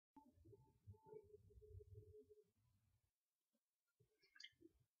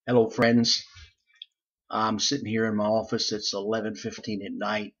Hello, friends. I'm sitting here in my office. It's 11:15 at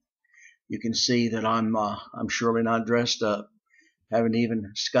night. You can see that I'm surely not dressed up. Haven't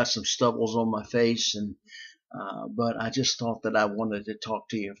even got some stubbles on my face, and but I just thought that I wanted to talk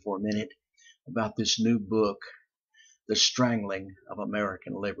to you for a minute about this new book, The Strangling of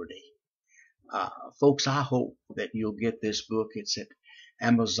American Liberty. Folks, I hope that you'll get this book. It's at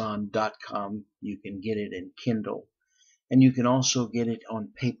Amazon.com. You can get it in Kindle, and you can also get it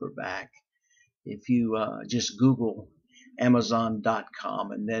on paperback. If you just Google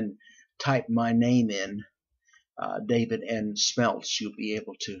Amazon.com and then type my name in, David N. Smeltz, you'll be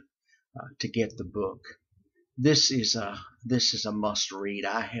able to get the book. This is a must read.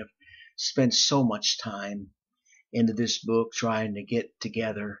 I have spent so much time into this book trying to get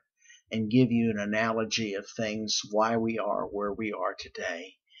together and give you an analogy of things, why we are where we are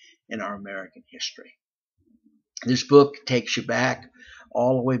today in our American history. This book takes you back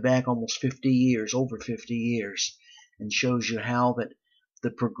all the way back almost 50 years, over 50 years, and shows you how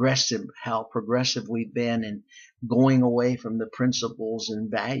progressive we've been in going away from the principles and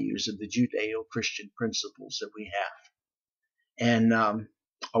values of the Judeo-Christian principles that we have, and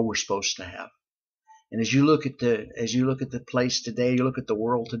or we're supposed to have. And as you look at the place today, you look at the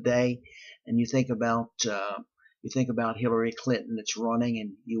world today, and you think about Hillary Clinton that's running,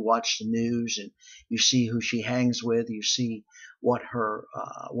 and you watch the news and you see who she hangs with, you see what her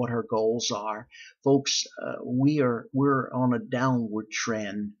goals are. Folks, we're on a downward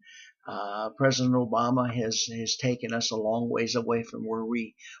trend. President Obama has taken us a long ways away from where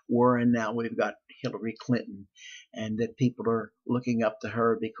we were, and now we've got Hillary Clinton, and that people are looking up to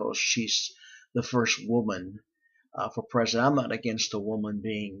her because she's the first woman for president. I'm not against a woman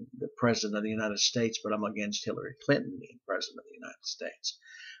being the president of the United States, but I'm against Hillary Clinton being president of the United States.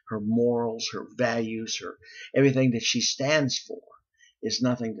 Her morals, her values, her everything that she stands for is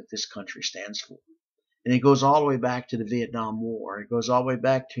nothing that this country stands for. And it goes all the way back to the Vietnam War. It goes all the way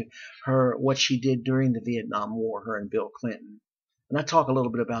back to what she did during the Vietnam War, her and Bill Clinton. And I talk a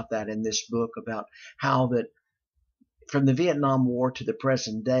little bit about that in this book, about how that from the Vietnam War to the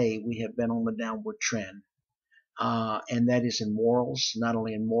present day, we have been on the downward trend. And that is in morals, not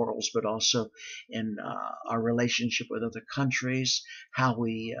only in morals, but also in our relationship with other countries, how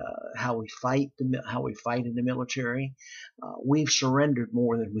we fight in the military. We've surrendered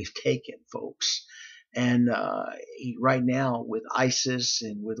more than we've taken, folks. And right now, with ISIS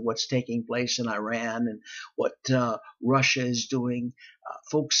and with what's taking place in Iran and what Russia is doing,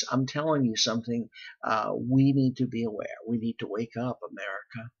 folks, I'm telling you something. We need to be aware. We need to wake up,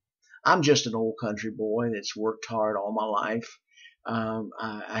 America. I'm just an old country boy that's worked hard all my life.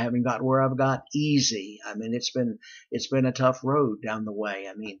 I haven't got where I've got easy. I mean, it's been a tough road down the way.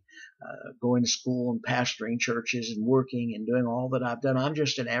 I mean, going to school and pastoring churches and working and doing all that I've done. I'm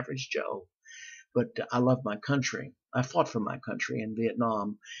just an average Joe, but I love my country. I fought for my country in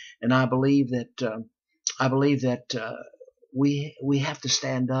Vietnam, and I believe that we have to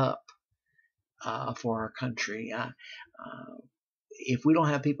stand up for our country. If we don't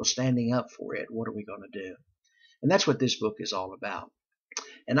have people standing up for it, what are we going to do? And that's what this book is all about.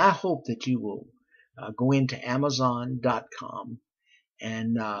 And I hope that you will go into Amazon.com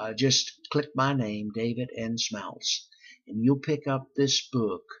and just click my name, David N. Smeltz, and you'll pick up this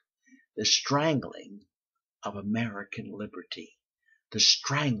book, The Strangling of American Liberty. The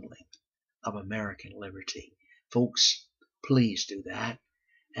Strangling of American Liberty. Folks, please do that.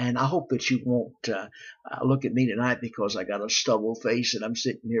 And I hope that you won't look at me tonight because I got a stubble face and I'm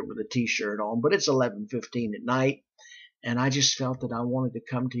sitting here with a t-shirt on. But it's 11:15 at night, and I just felt that I wanted to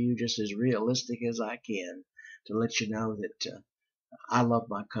come to you just as realistic as I can to let you know that I love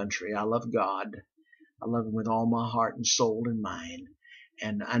my country. I love God. I love Him with all my heart and soul and mind.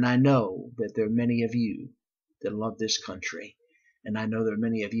 And I know that there are many of you that love this country. And I know there are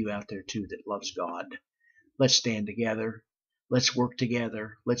many of you out there too that loves God. Let's stand together. Let's work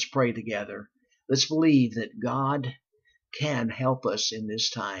together. Let's pray together. Let's believe that God can help us in this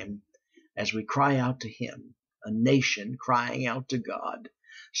time as we cry out to Him, a nation crying out to God,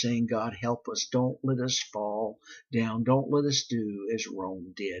 saying, God, help us. Don't let us fall down. Don't let us do as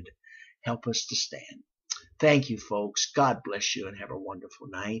Rome did. Help us to stand. Thank you, folks. God bless you and have a wonderful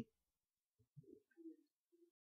night.